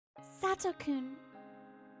Sato-kun.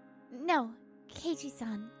 No,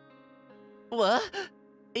 Keiichi-san. What?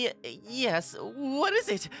 Yes, what is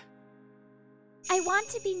it? I want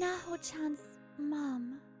to be Naho-chan's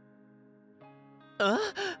mom. Uh?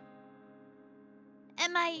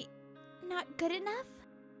 Am I not good enough?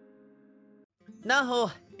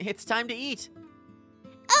 Naho, it's time to eat.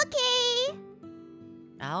 Okay!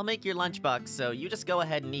 I'll make your lunchbox, so you just go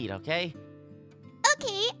ahead and eat, okay?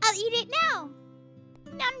 Okay, I'll eat it now.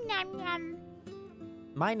 Nom nom nom.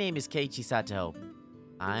 My name is Keiichi Sato.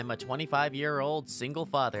 I'm a 25-year-old single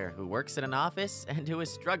father who works in an office and who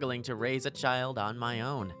is struggling to raise a child on my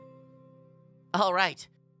own. All right.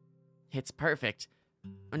 It's perfect.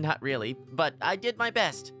 Not really, but I did my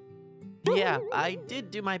best. Yeah, I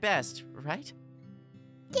did do my best, right?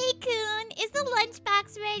 Kei-kun, is the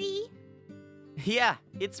lunchbox ready? Yeah,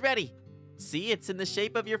 it's ready. See, it's in the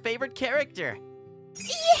shape of your favorite character. Yay!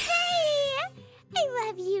 I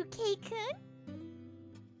love you, Kei-kun.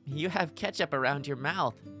 You have ketchup around your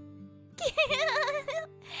mouth.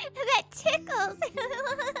 That tickles.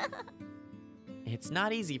 It's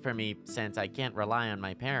not easy for me since I can't rely on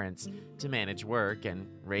my parents to manage work and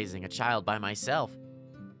raising a child by myself.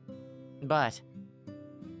 But,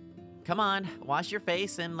 come on, wash your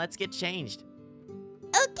face and let's get changed.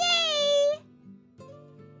 Okay!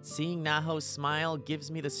 Seeing Naho's smile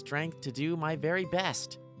gives me the strength to do my very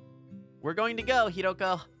best. We're going to go,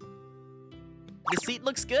 Hiroko. The seat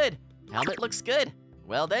looks good. Helmet looks good.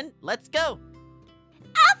 Well then, let's go.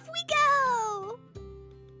 Off we go!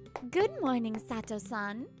 Good morning,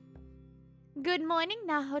 Sato-san. Good morning,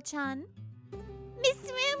 Naho-chan. Miss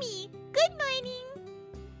Rumi, good morning.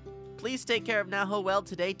 Please take care of Naho well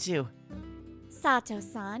today too.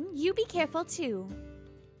 Sato-san, you be careful too.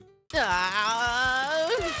 Ah!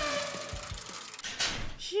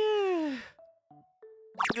 Phew.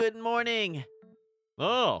 Good morning.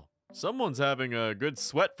 Oh, someone's having a good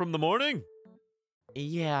sweat from the morning?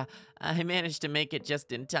 Yeah, I managed to make it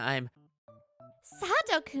just in time.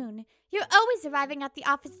 Sato-kun, you're always arriving at the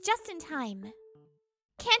office just in time.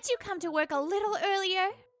 Can't you come to work a little earlier?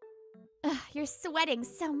 Ugh, you're sweating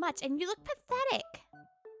so much and you look pathetic.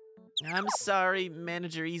 I'm sorry,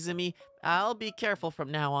 Manager Izumi. I'll be careful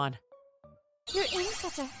from now on. You're in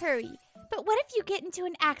such a hurry, but what if you get into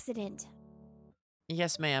an accident?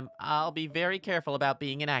 Yes, ma'am. I'll be very careful about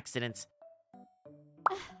being in accidents.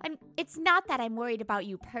 It's not that I'm worried about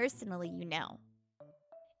you personally, you know.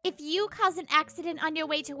 If you cause an accident on your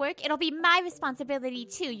way to work, it'll be my responsibility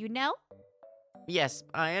too, you know? Yes,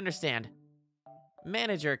 I understand.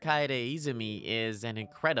 Manager Kaede Izumi is an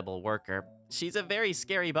incredible worker. She's a very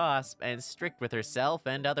scary boss and strict with herself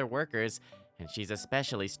and other workers, and she's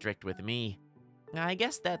especially strict with me. I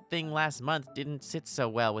guess that thing last month didn't sit so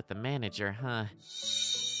well with the manager, huh?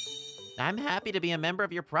 I'm happy to be a member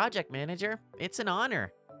of your project, Manager. It's an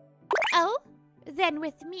honor. Oh? Then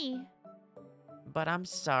with me. But I'm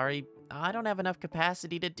sorry, I don't have enough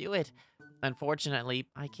capacity to do it. Unfortunately,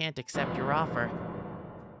 I can't accept your offer.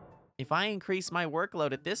 If I increase my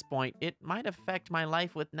workload at this point, it might affect my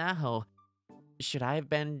life with Naho. Should I have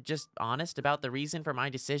been just honest about the reason for my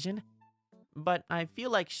decision? But I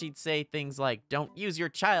feel like she'd say things like, don't use your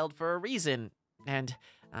child for a reason, and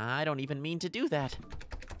I don't even mean to do that.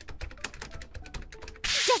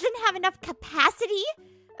 Doesn't have enough capacity?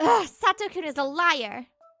 Ugh, Sato-kun is a liar.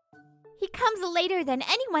 He comes later than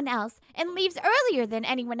anyone else and leaves earlier than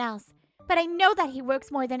anyone else, but I know that he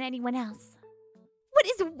works more than anyone else. What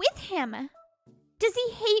is with him? Does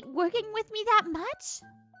he hate working with me that much?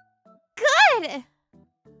 Good!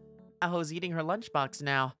 Naho's eating her lunchbox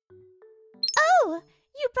now. Oh,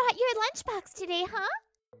 you brought your lunchbox today, huh?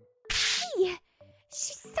 Hey,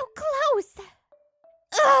 she's so close.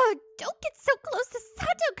 Ugh, don't get so close to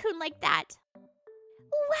Sato-kun like that.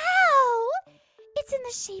 Wow, it's in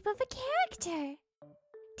the shape of a character.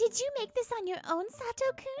 Did you make this on your own,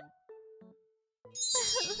 Sato-kun?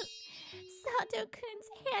 Sato-kun's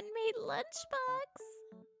handmade lunchbox.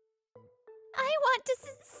 I want to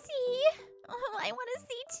see. Oh, I want to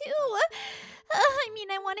see too.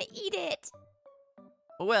 I want to eat it.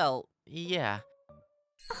 Well, yeah.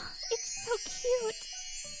 Oh, it's so cute.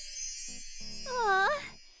 Aw,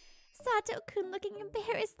 Sato-kun looking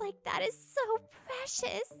embarrassed like that is so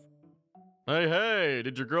precious. Hey,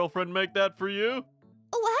 did your girlfriend make that for you?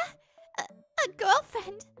 What? A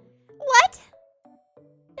girlfriend? What?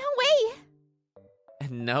 No way.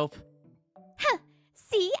 Nope. Huh,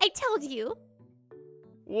 see, I told you.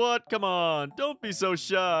 What? Come on, don't be so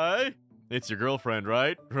shy. It's your girlfriend,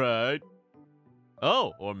 right? Right.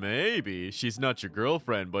 Oh, or maybe she's not your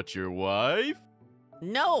girlfriend, but your wife?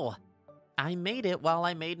 No! I made it while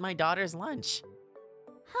I made my daughter's lunch.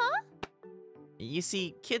 Huh? You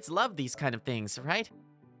see, kids love these kind of things, right?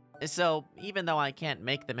 So, even though I can't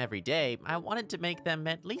make them every day, I wanted to make them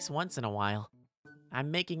at least once in a while. I'm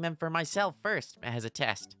making them for myself first, as a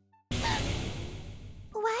test.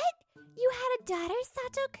 What? You had a daughter,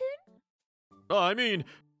 Sato-kun? Oh, I mean,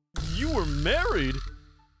 you were married?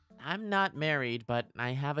 I'm not married, but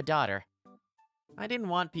I have a daughter. I didn't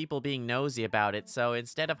want people being nosy about it, so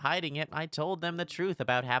instead of hiding it, I told them the truth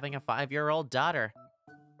about having a 5-year-old daughter.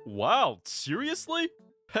 Wow, seriously?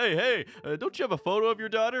 Hey, don't you have a photo of your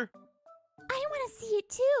daughter? I want to see it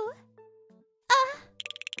too.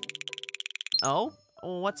 Oh?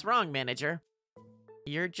 What's wrong, manager?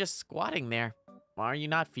 You're just squatting there. Are you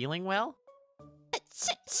not feeling well?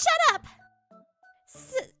 Shut up!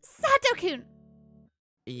 Sato-kun!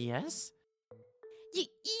 Yes?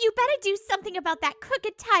 You better do something about that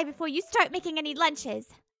crooked tie before you start making any lunches.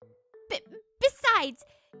 Besides,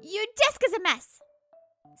 your desk is a mess.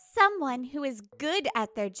 Someone who is good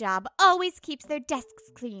at their job always keeps their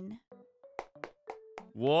desks clean.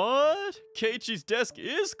 What? Keiichi's desk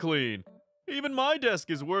is clean. Even my desk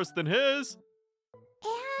is worse than his.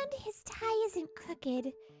 And his tie isn't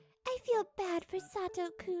crooked. I feel bad for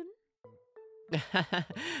Sato-kun.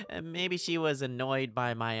 Maybe she was annoyed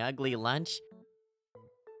by my ugly lunch.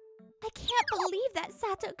 I can't believe that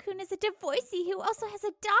Sato-kun is a divorcee who also has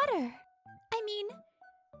a daughter. I mean,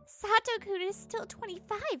 Sato-kun is still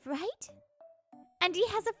 25, right? And he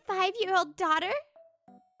has a 5-year-old daughter?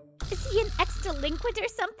 Is he an ex-delinquent or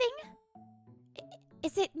something?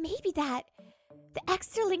 Is it maybe that the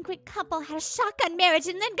ex-delinquent couple had a shotgun marriage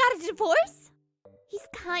and then got a divorce? He's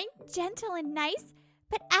kind, gentle, and nice,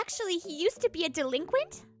 but actually he used to be a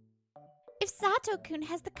delinquent? If Sato-kun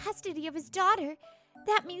has the custody of his daughter,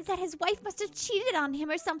 that means that his wife must have cheated on him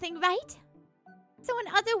or something, right? So in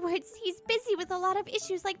other words, he's busy with a lot of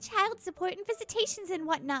issues like child support and visitations and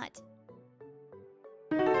whatnot.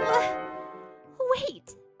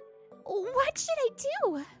 Wait, what should I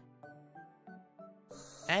do?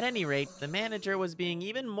 At any rate, the manager was being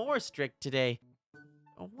even more strict today.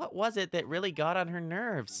 What was it that really got on her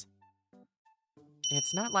nerves?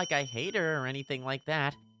 It's not like I hate her or anything like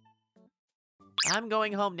that. I'm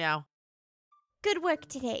going home now. Good work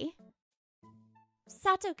today.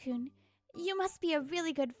 Sato-kun, you must be a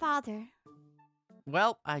really good father.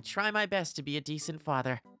 Well, I try my best to be a decent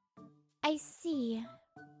father. I see.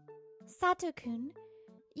 Sato-kun,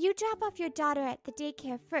 you drop off your daughter at the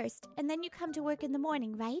daycare first, and then you come to work in the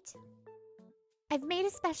morning, right? I've made a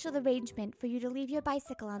special arrangement for you to leave your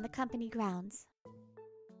bicycle on the company grounds.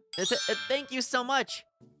 Thank you so much.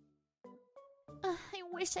 I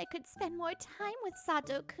wish I could spend more time with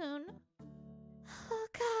Sato-kun. Oh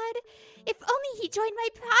god, if only he joined my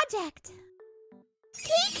project!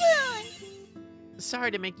 Kei-kun!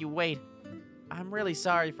 Sorry to make you wait. I'm really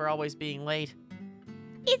sorry for always being late.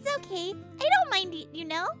 It's okay, I don't mind it, you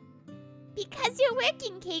know? Because you're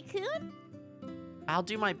working, Kei-kun. I'll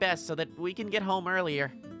do my best so that we can get home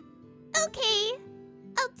earlier. Okay,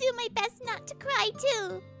 I'll do my best not to cry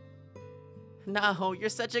too. No, you're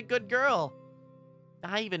such a good girl.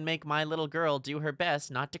 I even make my little girl do her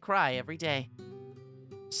best not to cry every day.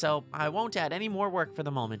 So I won't add any more work for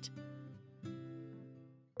the moment.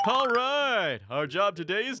 All right, our job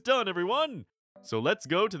today is done, everyone. So let's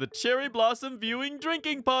go to the cherry blossom viewing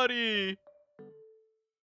drinking party.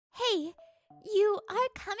 Hey, you are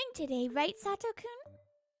coming today, right,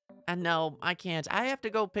 Sato-kun? No, I can't. I have to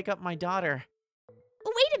go pick up my daughter.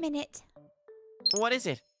 Wait a minute. What is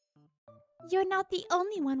it? You're not the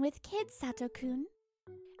only one with kids, Sato-kun.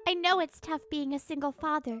 I know it's tough being a single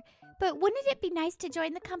father, but wouldn't it be nice to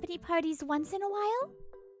join the company parties once in a while?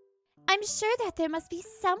 I'm sure that there must be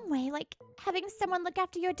some way, like having someone look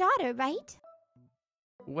after your daughter, right?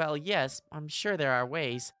 Well, yes, I'm sure there are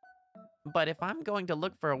ways. But if I'm going to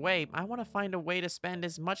look for a way, I want to find a way to spend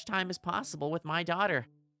as much time as possible with my daughter.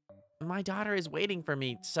 My daughter is waiting for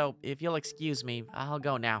me, so if you'll excuse me, I'll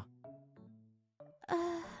go now.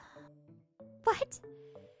 What?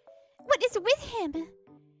 What is with him?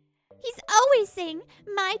 He's always saying,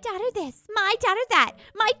 my daughter this, my daughter that,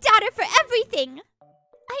 my daughter for everything.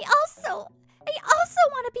 I also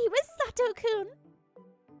want to be with Sato-kun.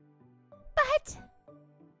 But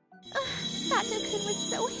Sato-kun was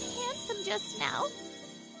so handsome just now.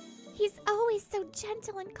 He's always so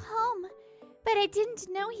gentle and calm, but I didn't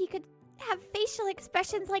know he could have facial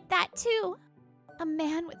expressions like that too. A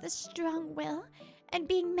man with a strong will and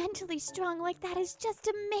being mentally strong like that is just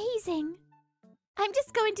amazing. I'm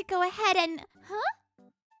just going to go ahead and... Huh?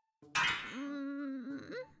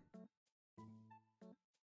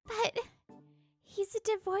 But he's a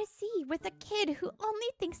divorcee with a kid who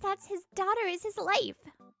only thinks that's his daughter is his life.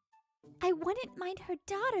 I wouldn't mind her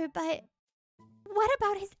daughter, but what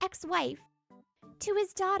about his ex-wife? To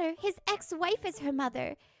his daughter, his ex-wife is her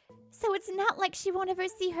mother, so it's not like she won't ever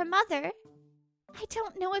see her mother. I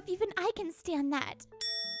don't know if even I can stand that.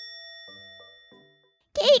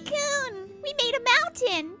 Kei-kun! We made a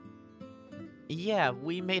mountain! Yeah,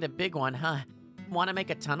 we made a big one, huh? Want to make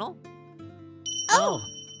a tunnel? Oh!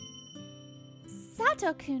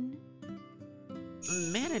 Sato-kun.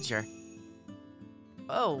 Manager.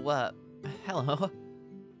 Oh, hello.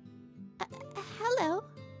 Hello?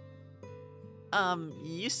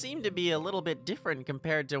 You seem to be a little bit different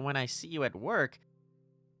compared to when I see you at work.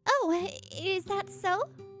 Oh, is that so?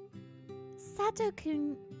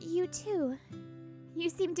 Sato-kun, you too. You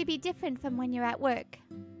seem to be different from when you're at work.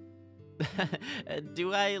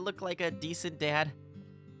 Do I look like a decent dad?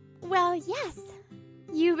 Well, yes.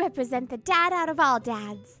 You represent the dad out of all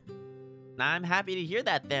dads. I'm happy to hear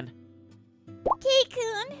that then.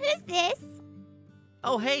 Kei-kun, who's this?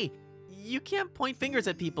 Oh, hey, you can't point fingers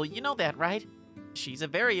at people, you know that, right? She's a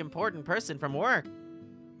very important person from work.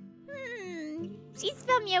 She's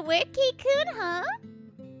from your work, Kei-kun, huh?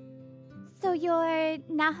 So you're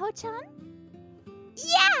Naho-chan?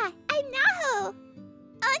 Yeah, I'm Naho!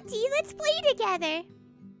 Auntie, let's play together!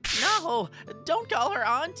 No, don't call her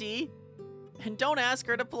auntie. And don't ask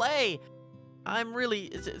her to play. I'm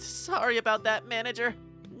really sorry about that, manager.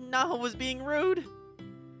 Naho was being rude.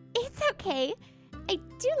 It's okay. I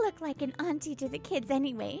do look like an auntie to the kids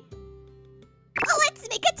anyway. Oh, let's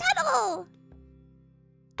make a tunnel!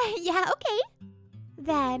 Yeah, okay.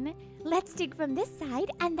 Then, let's dig from this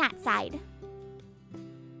side and that side.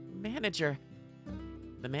 Manager.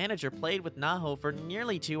 The manager played with Naho for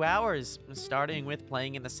nearly 2 hours, starting with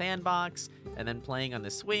playing in the sandbox, and then playing on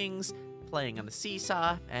the swings, playing on the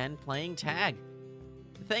seesaw, and playing tag.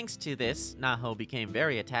 Thanks to this, Naho became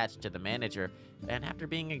very attached to the manager, and after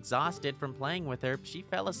being exhausted from playing with her, she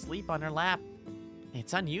fell asleep on her lap.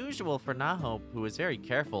 It's unusual for Naho, who is very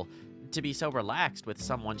careful, to be so relaxed with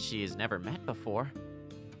someone she has never met before.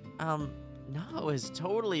 Naho has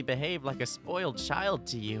totally behaved like a spoiled child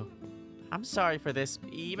to you. I'm sorry for this,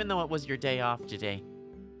 even though it was your day off today.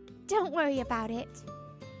 Don't worry about it.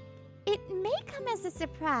 It may come as a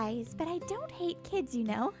surprise, but I don't hate kids, you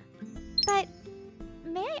know. But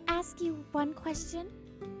may I ask you one question?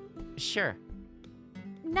 Sure.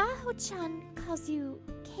 Naho-chan calls you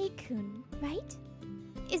Kei-kun, right?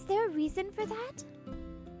 Is there a reason for that?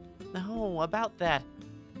 No, about that.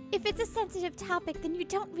 If it's a sensitive topic, then you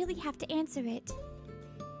don't really have to answer it.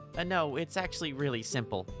 No, it's actually really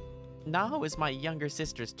simple. Naho is my younger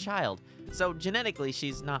sister's child, so genetically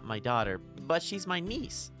she's not my daughter, but she's my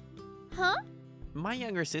niece. Huh? My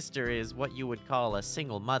younger sister is what you would call a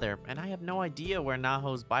single mother, and I have no idea where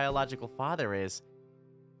Naho's biological father is.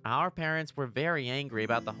 Our parents were very angry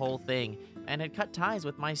about the whole thing, and had cut ties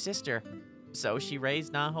with my sister, so she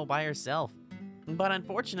raised Naho by herself. But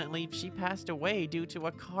unfortunately, she passed away due to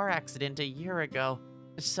a car accident a year ago,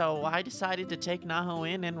 so I decided to take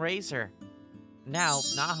Naho in and raise her. Now,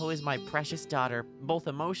 Naho is my precious daughter, both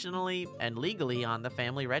emotionally and legally on the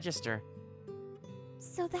family register.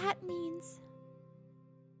 So that means...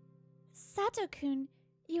 Sato-kun,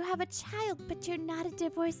 you have a child, but you're not a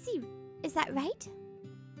divorcee. Is that right?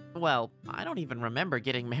 Well, I don't even remember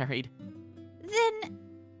getting married. Then...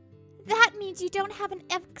 that means you don't have an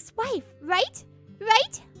ex-wife, right?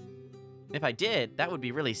 Right? If I did, that would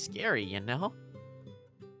be really scary, you know?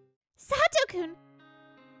 Sato-kun!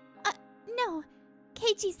 No.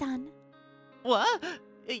 Keiichi-san. What?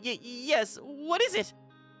 Yes, what is it?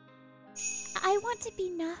 I want to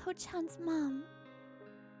be Naho-chan's mom.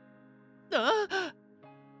 Uh,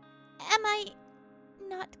 Am I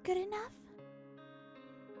not good enough?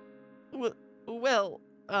 well,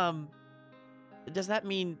 does that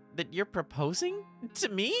mean that you're proposing to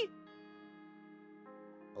me?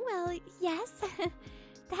 Well, yes.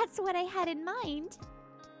 That's what I had in mind.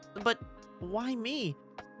 But why me?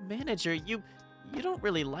 Manager, you don't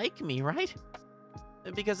really like me, right?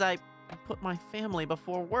 Because I put my family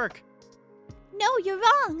before work. No, you're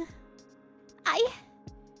wrong.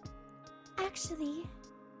 Actually,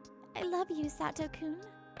 I love you, Sato-kun.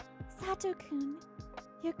 Sato-kun,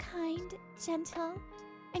 you're kind, gentle,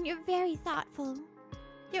 and you're very thoughtful.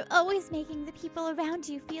 You're always making the people around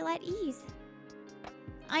you feel at ease.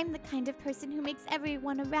 I'm the kind of person who makes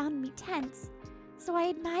everyone around me tense, so I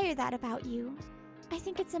admire that about you. I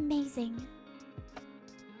think it's amazing.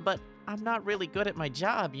 But I'm not really good at my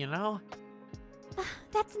job, you know?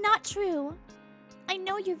 That's not true. I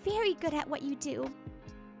know you're very good at what you do.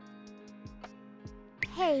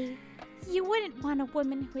 Hey, You wouldn't want a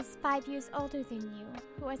woman who is 5 years older than you,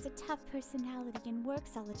 who has a tough personality and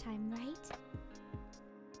works all the time, right?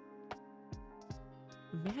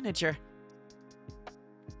 Manager.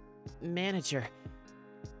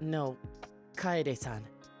 No, Kaede-san.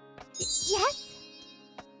 Yes?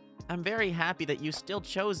 I'm very happy that you still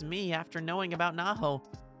chose me after knowing about Naho.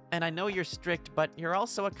 And I know you're strict, but you're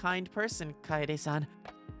also a kind person, Kaede-san.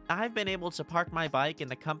 I've been able to park my bike in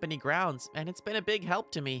the company grounds, and it's been a big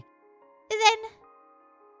help to me. Then...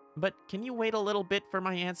 But can you wait a little bit for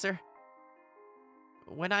my answer?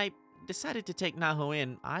 When I decided to take Naho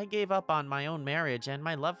in, I gave up on my own marriage and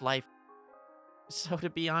my love life. So to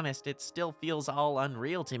be honest, it still feels all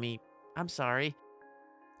unreal to me. I'm sorry.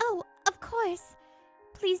 Oh, of course.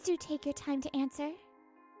 Please do take your time to answer.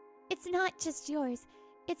 It's not just yours.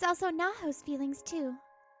 It's also Naho's feelings, too.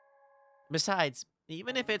 Besides,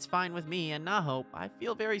 even if it's fine with me and Naho, I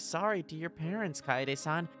feel very sorry to your parents,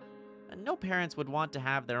 Kaede-san. No parents would want to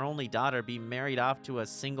have their only daughter be married off to a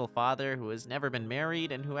single father who has never been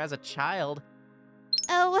married and who has a child.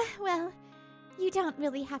 Oh, well, you don't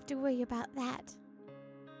really have to worry about that.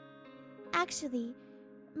 Actually,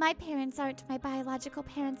 my parents aren't my biological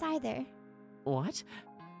parents either. What?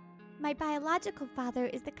 My biological father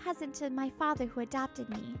is the cousin to my father who adopted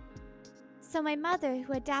me. So my mother,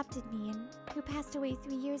 who adopted me and who passed away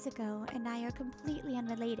 3 years ago, and I are completely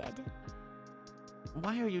unrelated.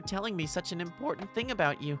 Why are you telling me such an important thing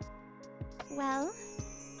about you? Well,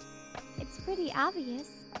 it's pretty obvious.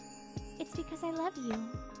 It's because I love you.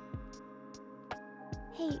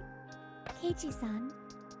 Hey, Keiichi-san.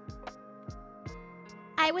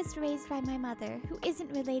 I was raised by my mother, who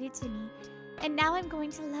isn't related to me, and now I'm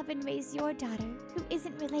going to love and raise your daughter, who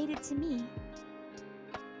isn't related to me.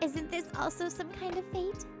 Isn't this also some kind of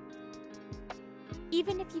fate?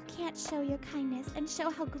 Even if you can't show your kindness and show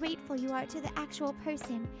how grateful you are to the actual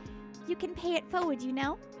person, you can pay it forward, you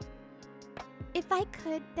know? If I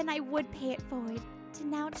could, then I would pay it forward to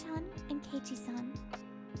Nao-chan and Keiichi-san.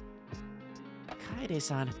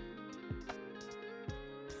 Kaede-san.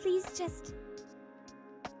 Please just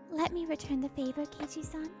let me return the favor,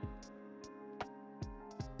 Keiichi-san.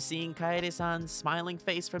 Seeing Kaede-san's smiling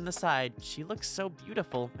face from the side, she looks so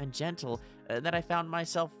beautiful and gentle that I found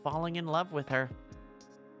myself falling in love with her.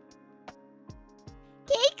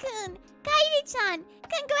 Kei-kun! Kaede-chan!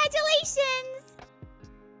 Congratulations!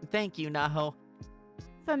 Thank you, Naho.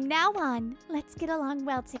 From now on, let's get along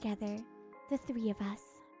well together, the three of us.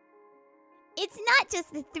 It's not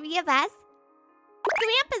just the three of us.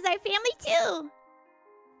 Grandpa's our family too.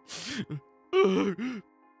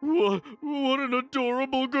 What an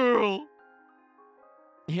adorable girl!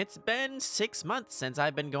 It's been 6 months since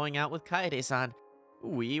I've been going out with Kaede-san.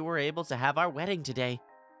 We were able to have our wedding today.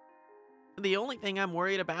 The only thing I'm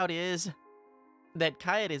worried about is that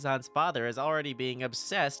Kaede-san's father is already being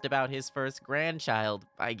obsessed about his first grandchild,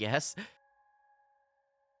 I guess.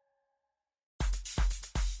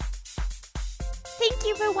 Thank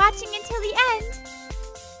you for watching until the end.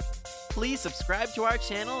 Please subscribe to our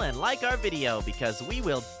channel and like our video because we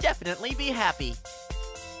will definitely be happy.